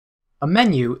A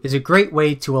menu is a great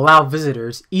way to allow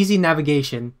visitors easy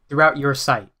navigation throughout your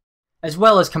site, as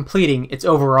well as completing its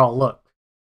overall look.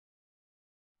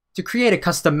 To create a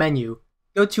custom menu,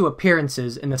 go to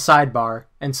Appearances in the sidebar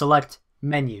and select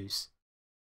Menus.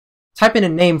 Type in a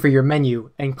name for your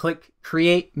menu and click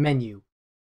Create Menu.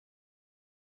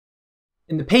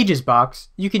 In the Pages box,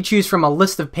 you can choose from a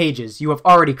list of pages you have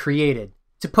already created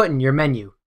to put in your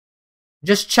menu.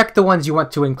 Just check the ones you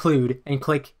want to include and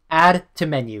click Add to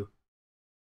Menu.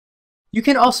 You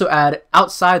can also add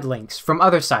outside links from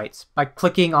other sites by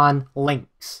clicking on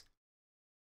Links.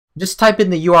 Just type in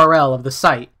the URL of the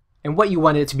site and what you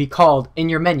want it to be called in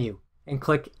your menu and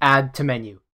click Add to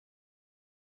Menu.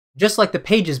 Just like the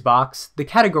Pages box, the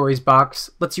Categories box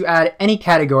lets you add any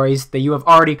categories that you have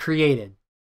already created.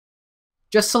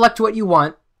 Just select what you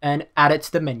want and add it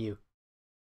to the menu.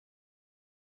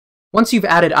 Once you've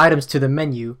added items to the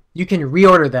menu, you can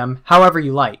reorder them however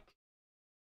you like.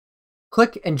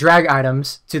 Click and drag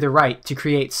items to the right to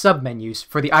create submenus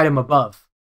for the item above.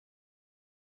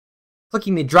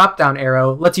 Clicking the drop-down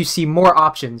arrow lets you see more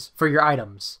options for your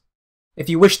items. If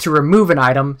you wish to remove an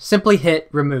item, simply hit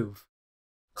Remove.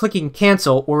 Clicking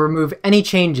Cancel will remove any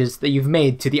changes that you've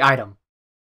made to the item.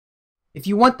 If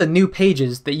you want the new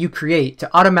pages that you create to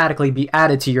automatically be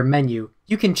added to your menu,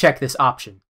 you can check this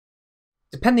option.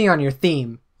 Depending on your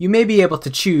theme, you may be able to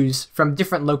choose from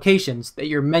different locations that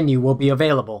your menu will be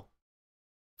available.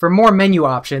 For more menu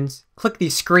options, click the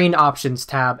Screen Options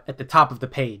tab at the top of the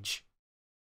page.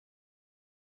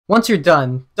 Once you're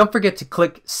done, don't forget to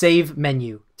click Save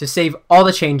Menu to save all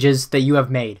the changes that you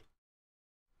have made.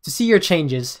 To see your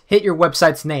changes, hit your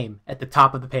website's name at the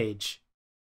top of the page.